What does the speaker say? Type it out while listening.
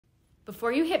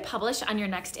Before you hit publish on your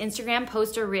next Instagram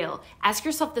post or reel, ask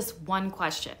yourself this one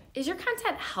question. Is your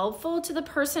content helpful to the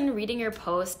person reading your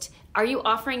post? Are you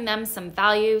offering them some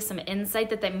value, some insight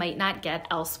that they might not get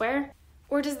elsewhere?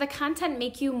 Or does the content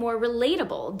make you more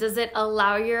relatable? Does it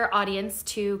allow your audience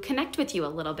to connect with you a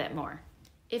little bit more?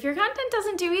 If your content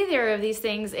doesn't do either of these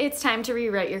things, it's time to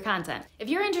rewrite your content. If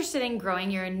you're interested in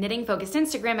growing your knitting-focused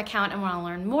Instagram account and want to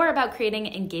learn more about creating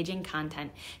engaging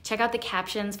content, check out the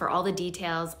captions for all the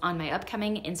details on my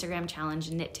upcoming Instagram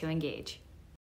challenge, Knit to Engage.